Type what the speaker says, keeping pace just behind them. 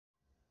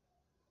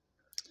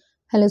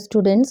Hello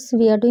students,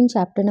 we are doing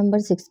chapter number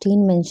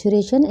 16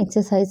 mensuration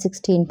exercise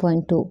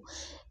 16.2.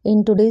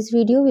 In today's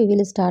video we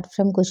will start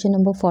from question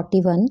number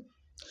 41.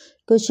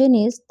 Question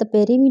is the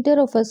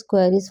perimeter of a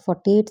square is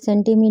 48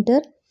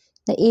 centimeter.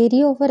 The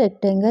area of a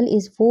rectangle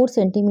is 4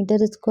 centimeter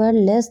square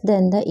less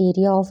than the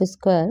area of a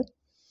square.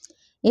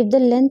 If the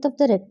length of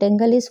the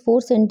rectangle is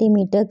 4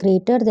 centimeter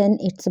greater than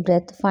its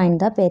breadth, find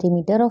the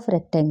perimeter of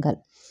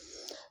rectangle.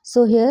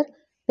 So here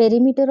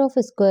perimeter of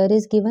a square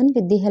is given.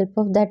 With the help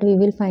of that we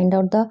will find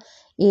out the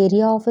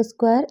area of a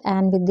square,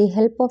 and with the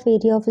help of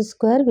area of a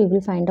square we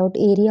will find out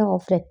area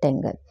of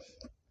rectangle,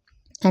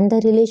 and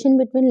the relation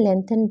between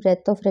length and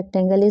breadth of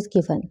rectangle is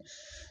given.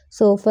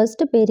 So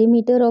first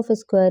perimeter of a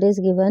square is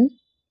given.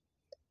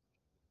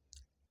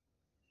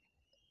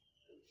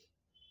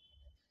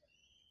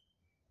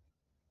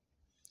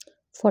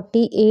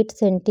 (48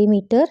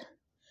 centimeter).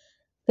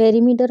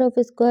 Perimeter of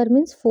a square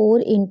means 4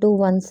 into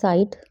one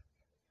side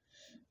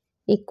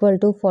equal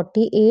to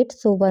 48.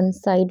 So one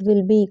side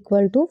will be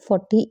equal to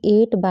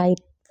 48 by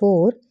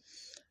 4,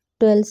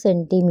 12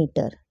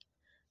 centimeter.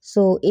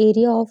 So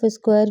area of a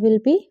square will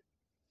be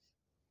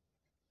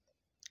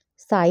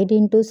side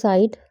into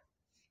side,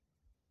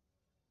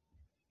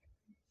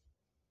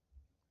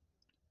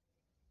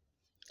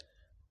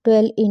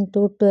 (12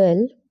 into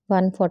 12,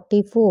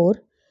 144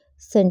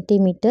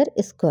 centimeter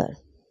square).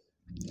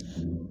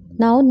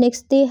 Now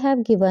next they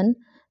have given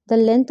the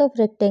length of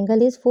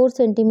rectangle is 4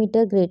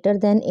 centimeter greater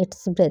than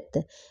its breadth.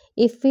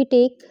 If we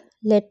take,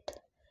 let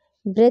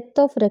breadth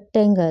of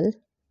rectangle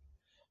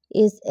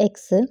is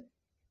x,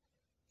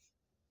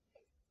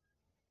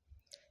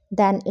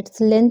 then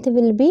its length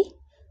will be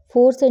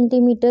 4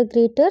 centimeter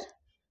greater,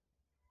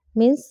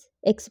 means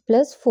x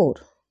plus 4.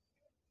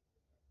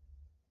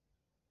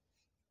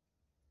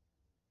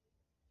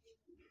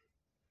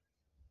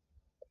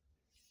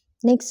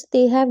 Next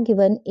they have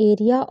given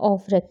area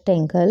of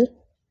rectangle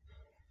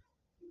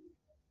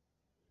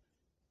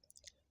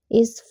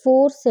is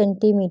 4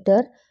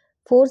 centimeter.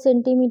 4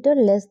 centimeter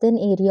less than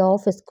area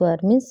of square,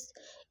 means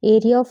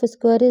area of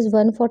square is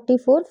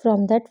 144.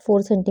 From that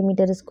 4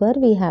 centimeter square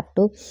we have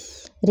to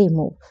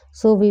remove.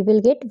 So we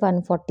will get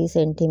 140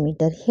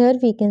 centimeter. Here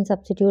we can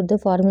substitute the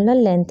formula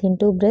length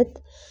into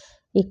breadth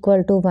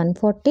equal to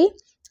 140.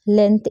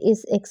 Length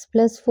is x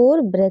plus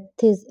 4,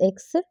 breadth is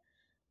x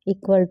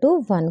equal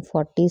to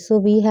 140. So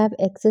we have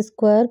x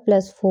square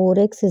plus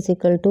 4x is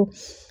equal to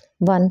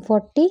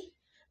 140.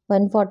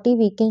 140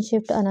 we can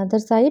shift another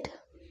side.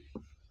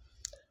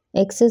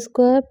 X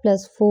square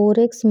plus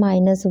 4x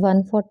minus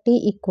 140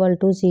 equal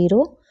to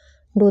 0.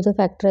 Do the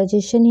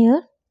factorization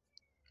here.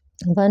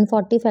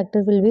 140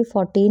 factor will be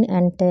 14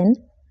 and 10.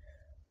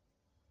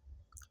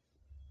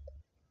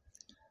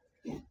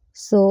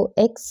 So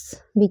x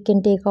we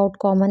can take out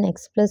common,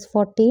 x plus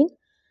 14.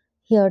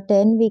 Here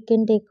 10 we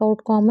can take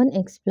out common,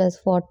 x plus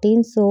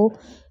 14. So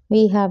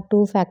we have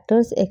two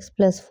factors, x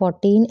plus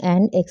 14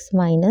 and x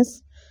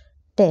minus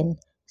 10.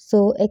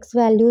 So x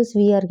values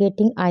we are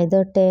getting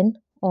either 10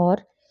 or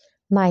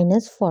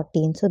minus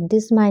 14. So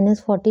this minus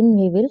 14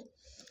 we will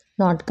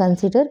not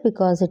consider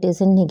because it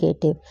is in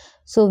negative.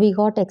 So we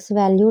got x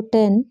value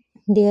 10.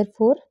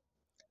 Therefore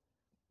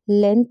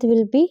length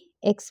will be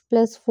x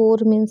plus 4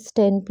 means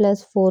 10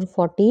 plus 4,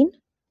 14,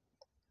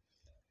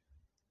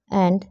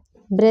 and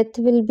breadth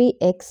will be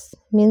x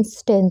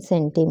means 10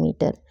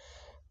 centimeter.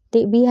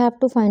 We have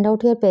to find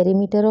out here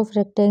perimeter of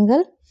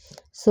rectangle.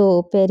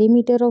 So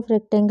perimeter of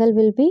rectangle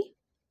will be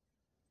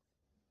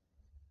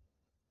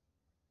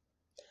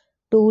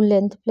 2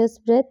 length plus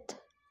breadth.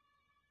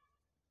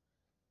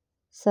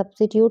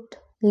 Substitute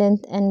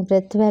length and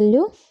breadth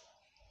value.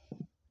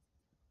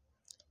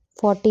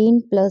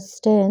 14 plus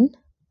 10,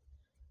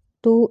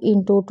 2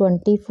 into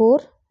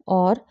 24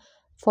 or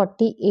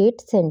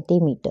 48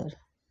 centimeter.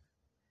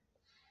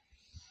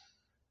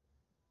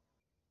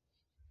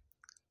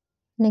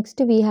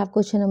 Next we have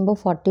question number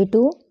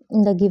 42.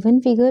 In the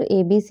given figure,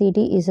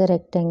 ABCD is a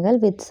rectangle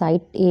with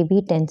side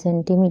AB 10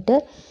 centimeter,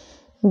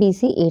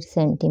 BC 8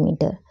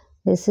 centimeter.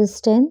 This is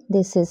 10,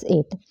 this is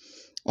 8.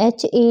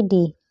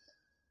 HAD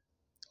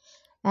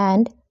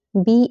and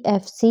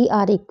BFC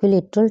are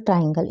equilateral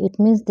triangle. It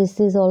means this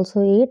is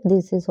also 8,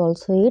 this is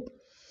also 8,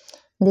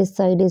 this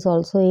side is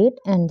also 8,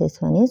 and this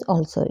one is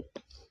also 8.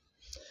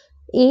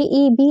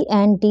 AEB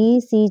and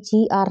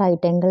DCG are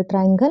right angle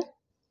triangle.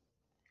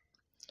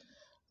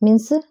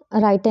 Means a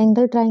right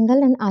angle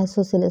triangle and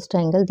isosceles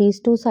triangle.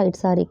 These two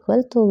sides are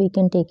equal, so we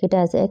can take it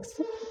as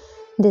x.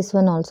 This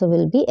one also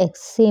will be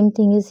x. Same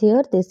thing is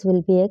here. This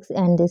will be x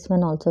and this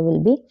one also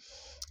will be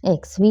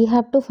x. We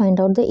have to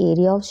find out the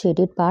area of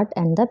shaded part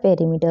and the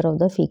perimeter of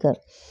the figure.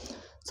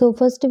 So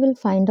first we will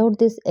find out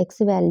this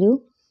x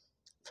value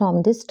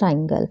from this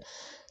triangle.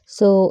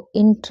 So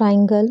in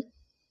triangle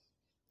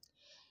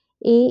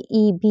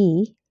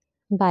AEB,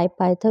 by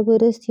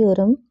Pythagoras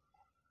theorem,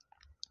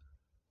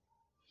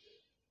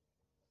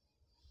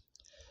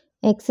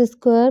 x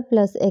square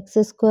plus x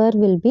square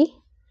will be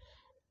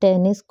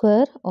 10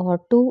 square, or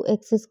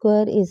 2x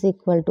square is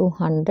equal to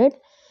 100.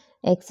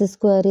 X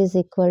square is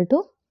equal to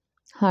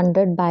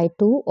 100 by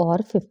 2 or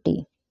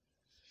 50.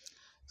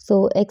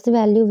 So x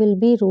value will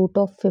be root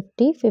of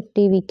 50.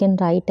 50 we can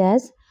write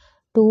as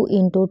 2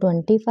 into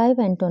 25,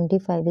 and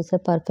 25 is a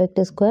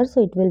perfect square,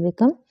 so it will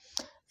become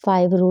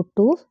 5 root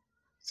 2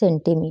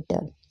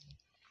 centimeter.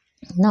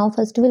 Now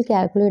first we will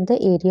calculate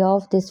the area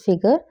of this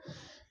figure.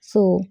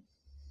 So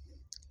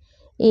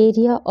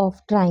area of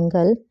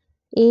triangle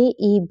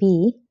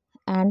AEB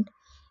and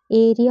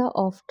area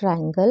of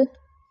triangle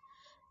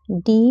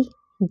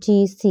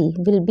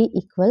DGC will be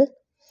equal.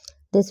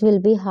 This will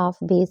be half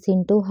base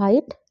into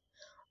height,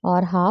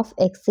 or half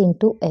x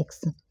into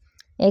x.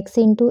 X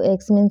into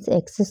x means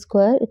x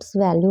square. Its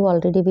value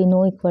already we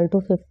know equal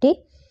to 50.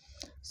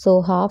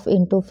 So half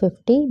into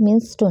 50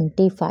 means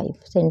 25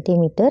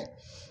 centimeter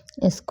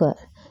square.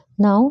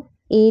 Now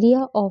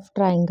area of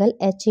triangle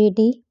HAD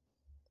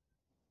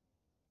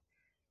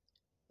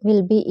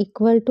will be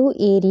equal to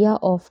area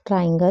of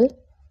triangle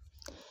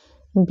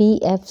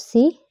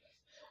BFC,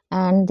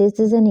 and this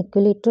is an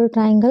equilateral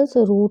triangle,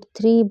 so root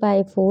 3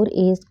 by 4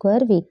 a square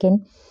we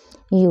can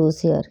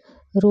use here.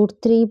 Root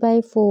 3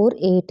 by 4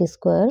 8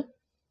 square,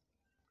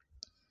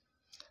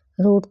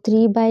 root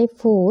 3 by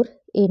 4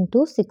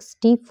 into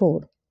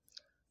 64.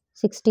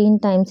 16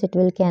 times it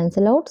will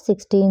cancel out,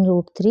 16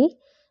 root 3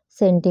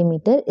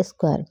 centimeter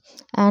square.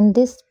 And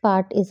this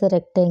part is a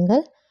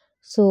rectangle,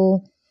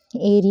 so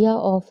area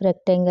of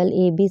rectangle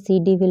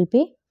ABCD will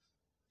be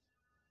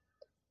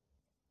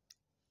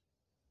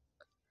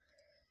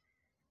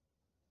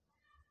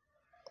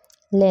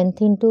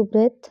length into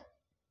breadth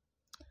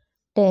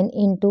 10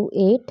 into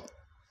 8,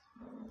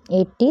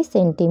 80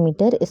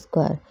 centimeter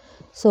square.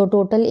 So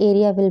total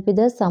area will be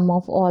the sum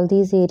of all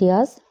these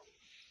areas.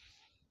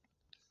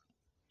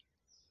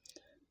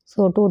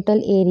 So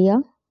total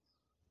area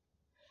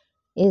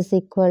is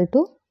equal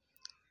to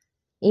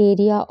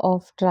area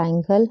of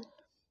triangle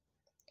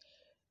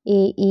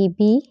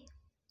AEB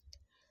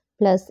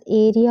plus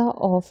area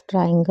of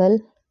triangle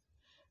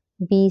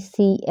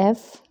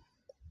BCF,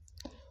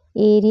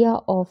 area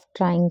of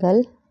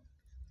triangle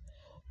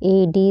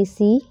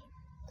ADC,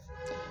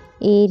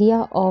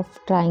 area of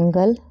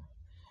triangle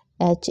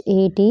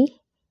HAD,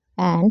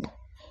 and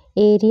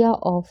area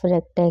of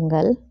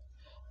rectangle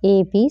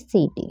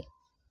ABCD.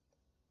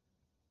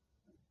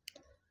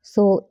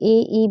 So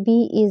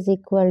AEB is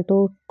equal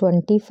to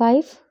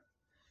 25.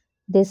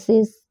 This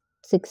is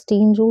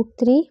 16 root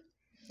 3.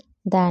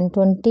 Then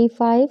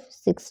 25,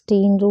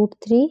 16 root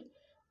 3,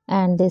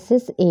 and this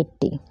is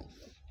 80.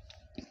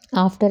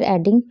 After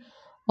adding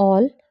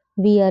all,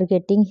 we are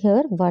getting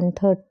here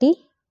 130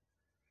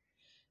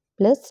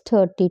 plus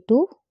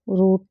 32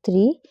 root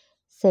 3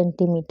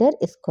 centimeter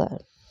square.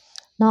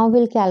 Now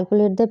we'll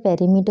calculate the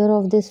perimeter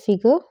of this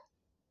figure.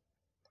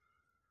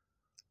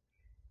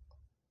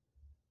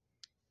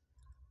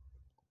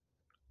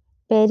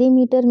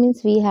 Perimeter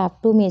means we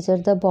have to measure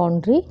the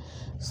boundary.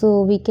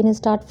 So we can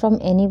start from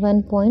any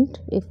one point.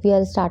 If we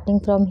are starting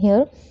from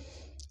here,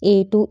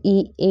 A to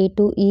E, A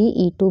to E,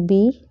 E to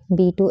B,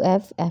 B to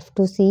F, F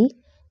to C,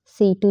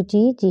 C to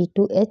G, G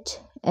to H,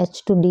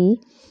 H to D,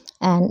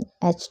 and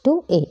H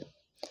to A.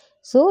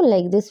 So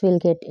like this we'll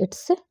get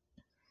its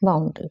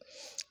boundary.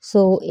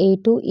 So A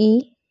to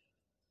E,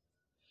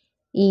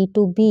 E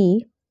to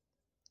B,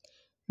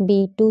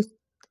 B to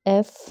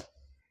F,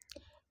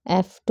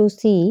 F to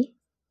C,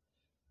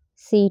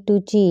 C to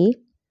G,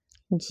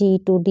 G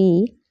to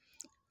D,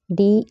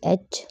 D,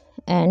 H,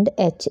 and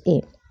H,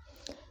 A.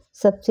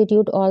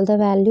 Substitute all the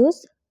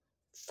values.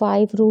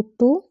 5 root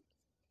 2,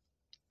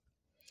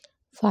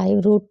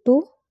 5 root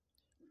 2,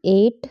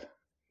 8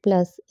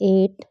 plus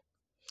 8,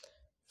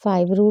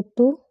 5 root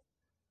 2,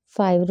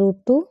 5 root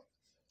 2,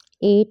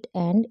 8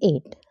 and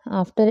 8.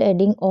 After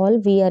adding all,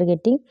 we are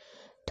getting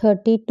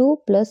 32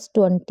 plus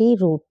 20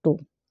 root 2.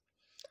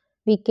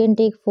 We can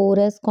take 4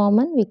 as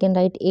common. We can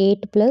write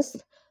 8 plus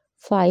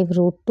 5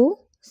 root 2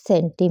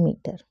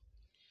 centimeter.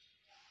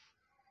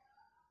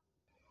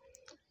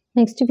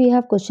 Next we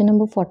have question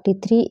number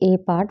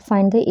 43a part.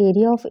 Find the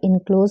area of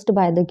enclosed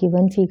by the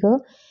given figure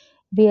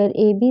where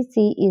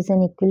ABC is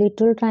an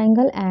equilateral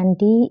triangle and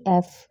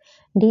DEFG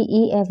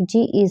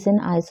is an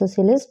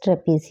isosceles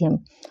trapezium.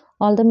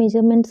 All the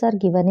measurements are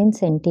given in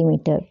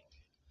centimeter.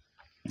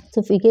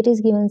 So figure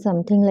is given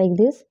something like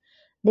this.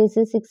 This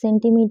is 6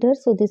 centimeter.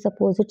 So this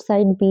opposite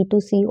side B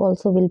to C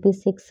also will be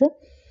 6.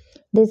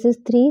 This is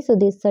 3. So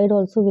this side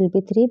also will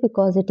be 3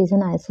 because it is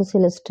an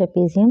isosceles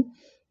trapezium.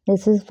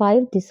 This is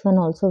 5. This one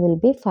also will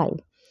be 5.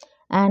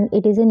 And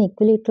it is an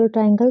equilateral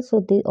triangle.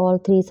 So all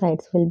three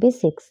sides will be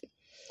 6.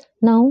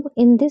 Now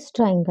in this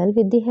triangle,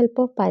 with the help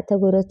of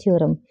Pythagoras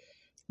theorem,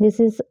 this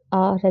is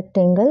a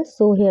rectangle.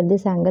 So here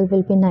this angle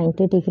will be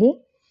 90 degree.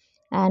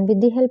 And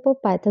with the help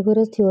of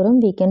Pythagoras theorem,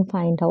 we can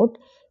find out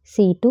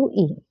C to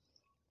E.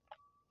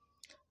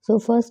 So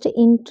first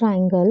in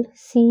triangle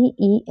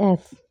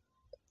CEF,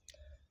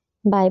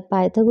 by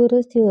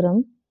Pythagoras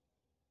theorem,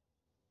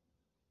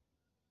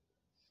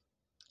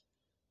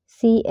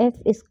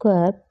 CF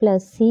square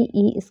plus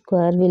CE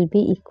square will be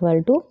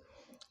equal to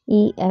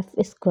EF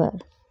square.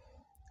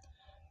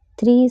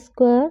 3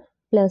 square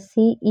plus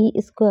CE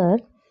square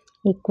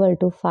equal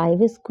to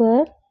 5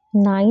 square.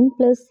 9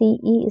 plus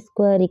CE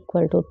square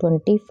equal to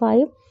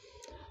 25.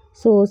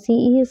 So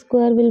CE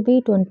square will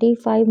be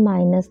 25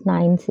 minus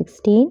 9,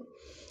 16.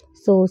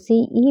 So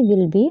CE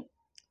will be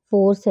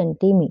 4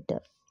 centimeter.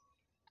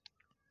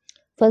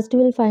 First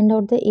we will find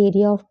out the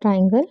area of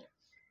triangle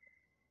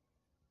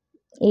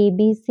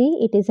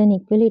ABC. It is an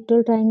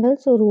equilateral triangle.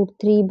 So root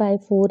 3 by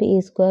 4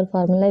 A square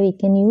formula we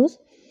can use.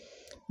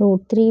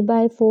 Root 3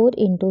 by 4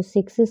 into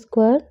 6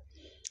 square.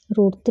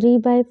 Root 3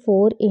 by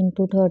 4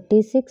 into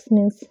 36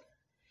 means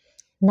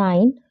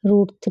 9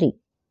 root 3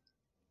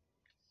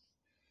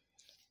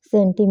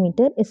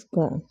 centimeter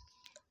square.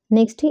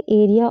 Next,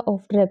 area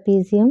of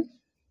trapezium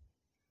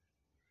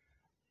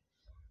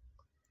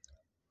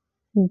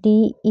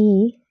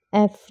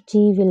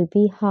DEFG will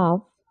be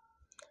half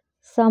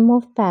sum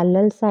of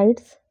parallel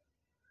sides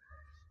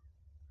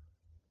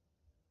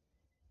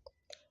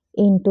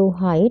into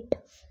height.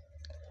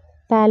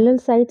 Parallel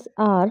sides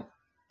are,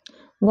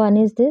 one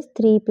is this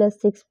 3 plus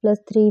 6 plus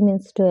 3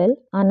 means 12,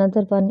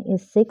 another one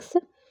is 6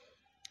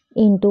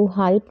 into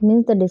height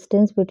means the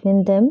distance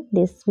between them.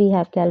 This we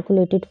have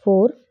calculated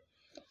 4.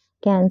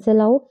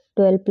 Cancel out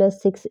 12 plus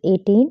 6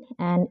 18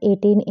 and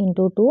 18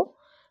 into 2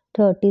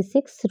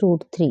 36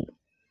 root 3.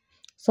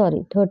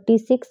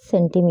 36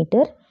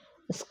 centimeter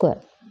square.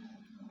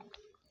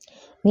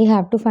 We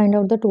have to find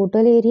out the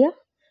total area.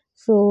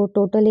 So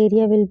total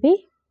area will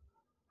be,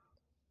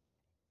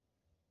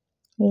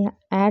 we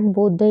add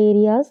both the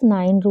areas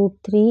 9 root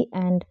 3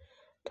 and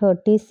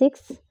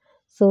 36.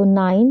 So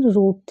 9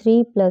 root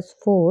 3 plus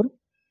 4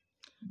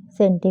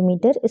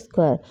 centimeter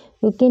square.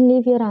 You can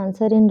leave your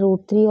answer in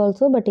root 3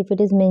 also, but if it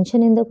is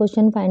mentioned in the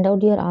question, find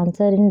out your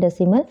answer in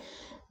decimal,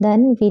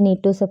 then we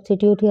need to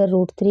substitute here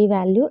root 3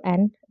 value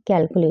and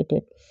calculate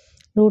it.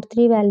 Root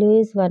 3 value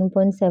is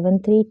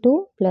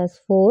 1.732 plus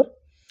 4.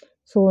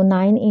 So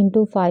 9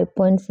 into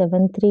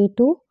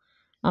 5.732.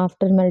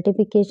 After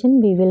multiplication,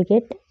 we will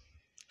get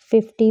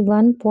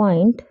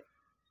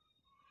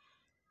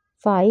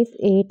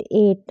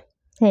 51.588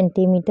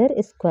 centimeter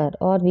square,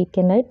 or we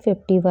can write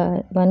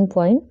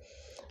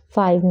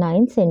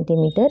 51.59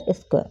 centimeter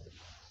square.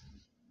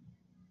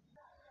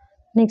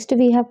 Next,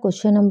 we have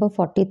question number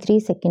 43,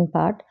 second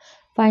part.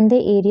 Find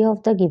the area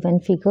of the given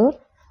figure.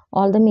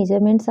 All the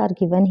measurements are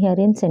given here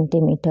in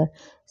centimeter.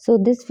 So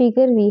this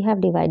figure we have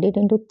divided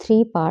into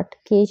 3 parts.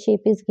 K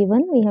shape is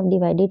given. We have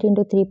divided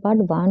into 3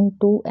 parts, 1,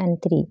 2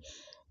 and 3.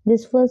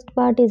 This first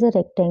part is a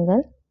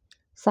rectangle.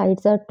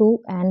 Sides are 2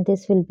 and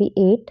this will be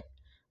 8.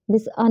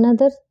 This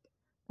another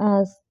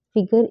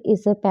figure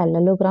is a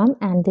parallelogram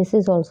and this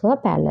is also a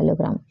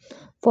parallelogram.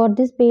 For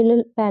this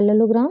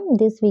parallelogram,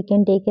 this we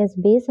can take as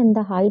base and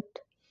the height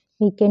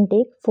we can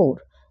take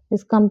 4.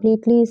 This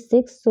completely is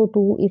 6, so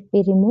 2 if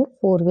we remove,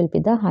 4 will be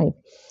the height.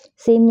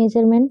 Same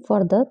measurement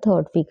for the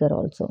third figure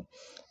also.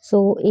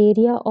 So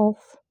area of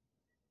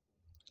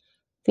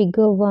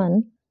figure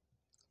 1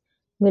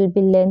 will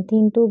be length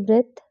into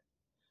breadth,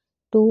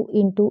 2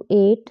 into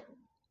 8,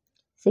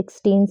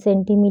 16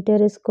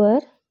 centimeter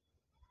square.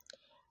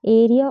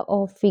 Area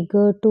of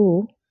figure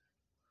 2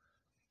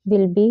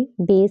 will be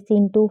base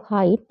into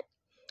height.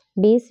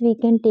 Base we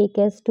can take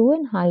as 2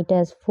 and height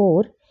as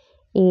 4,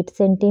 8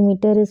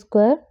 centimeter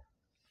square.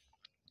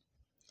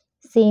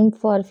 Same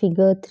for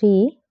figure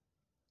 3.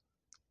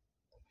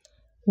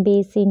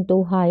 Base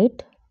into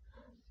height,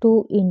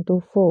 2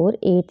 into 4,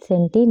 8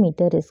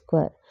 centimeter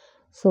square.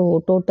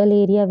 So total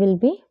area will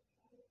be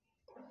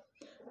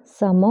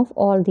sum of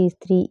all these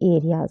 3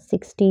 areas,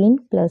 16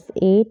 plus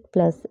 8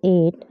 plus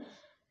 8,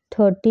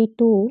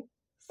 32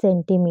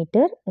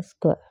 centimeter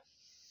square.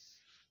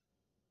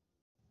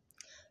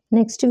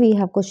 Next we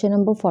have question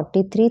number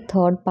 43,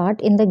 third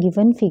part. In the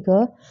given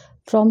figure,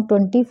 from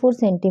 24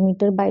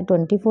 centimeter by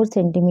 24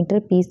 centimeter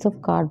piece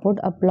of cardboard,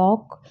 a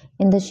block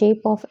in the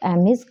shape of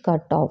M is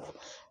cut off.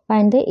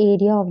 Find the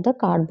area of the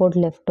cardboard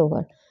left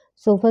over.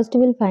 So first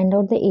we will find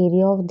out the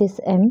area of this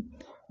M.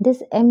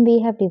 This M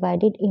we have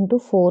divided into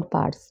 4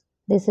 parts.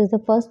 This is the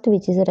first,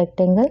 which is a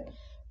rectangle.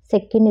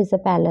 Second is a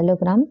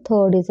parallelogram.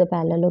 Third is a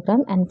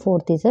parallelogram and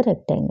fourth is a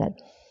rectangle.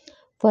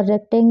 For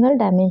rectangle,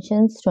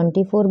 dimensions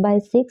 24 by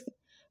 6.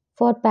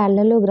 For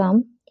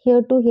parallelogram,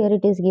 here to here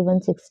it is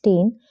given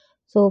 16.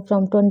 So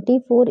from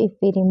 24, if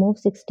we remove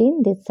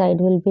 16, this side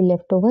will be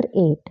left over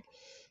 8.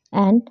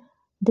 And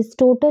this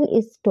total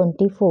is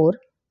 24.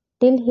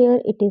 Till here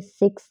it is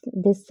 6.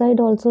 This side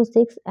also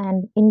 6,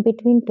 and in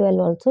between 12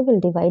 also will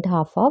divide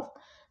half of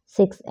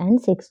 6 and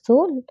 6.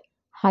 So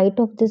height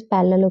of this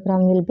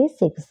parallelogram will be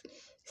 6.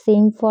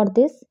 Same for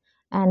this,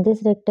 and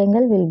this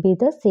rectangle will be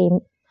the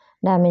same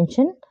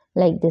dimension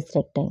like this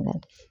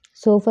rectangle.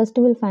 So first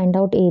we will find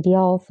out area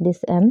of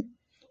this M.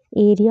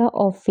 Area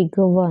of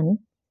figure 1.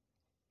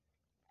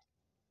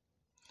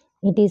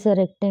 It is a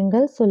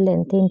rectangle, so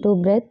length into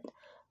breadth,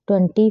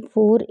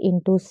 24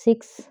 into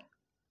 6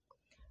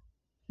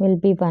 will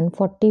be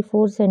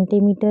 144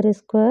 centimeter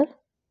square.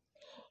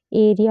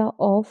 Area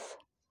of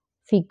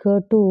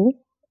figure 2.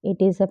 It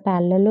is a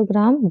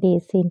parallelogram,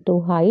 base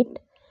into height,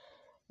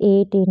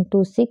 8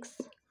 into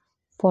 6,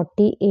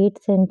 48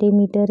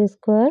 centimeter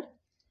square.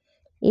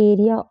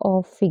 area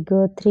of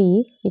figure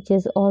 3, which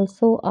is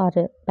also our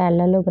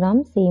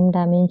parallelogram, same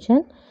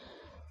dimension.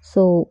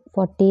 So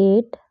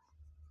 48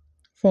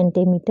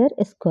 centimeter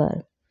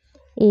square.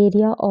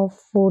 Area of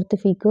fourth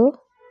figure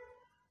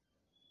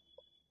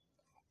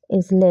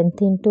is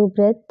length into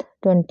breadth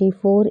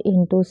 24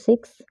 into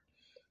 6,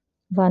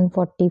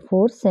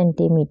 144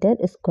 centimeter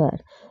square.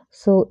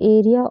 So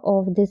area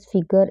of this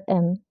figure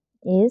M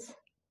is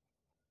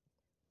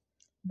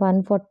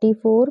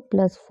 144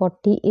 plus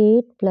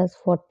 48 plus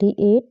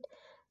 48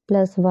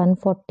 plus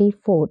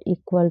 144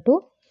 equal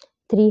to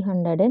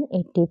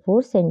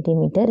 384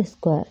 centimeter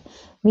square.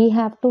 We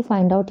have to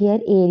find out here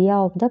area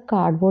of the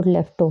cardboard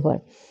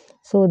leftover.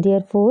 So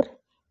therefore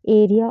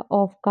area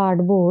of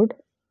cardboard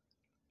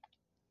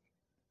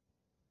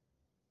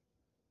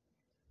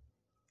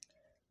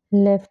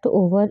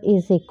leftover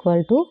is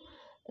equal to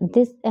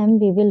this M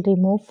we will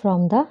remove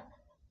from the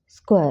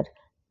square.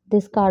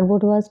 This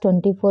cardboard was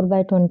 24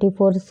 by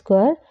 24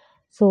 square.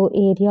 So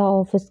area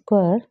of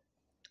square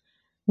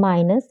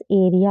minus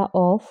area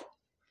of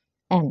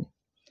M.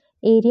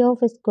 Area of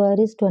square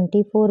is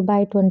 24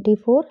 by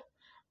 24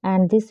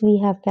 and this we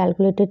have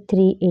calculated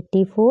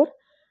 384.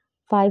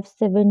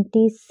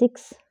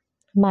 576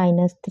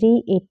 minus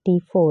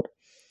 384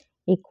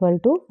 equal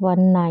to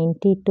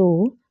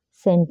 192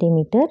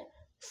 centimeter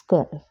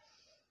square.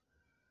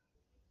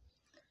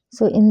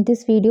 So in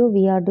this video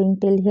we are doing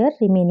till here.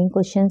 Remaining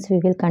questions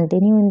we will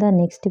continue in the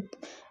next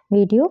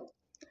video.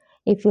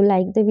 If you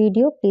like the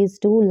video, please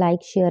do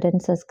like, share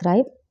and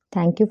subscribe.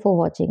 Thank you for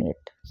watching it.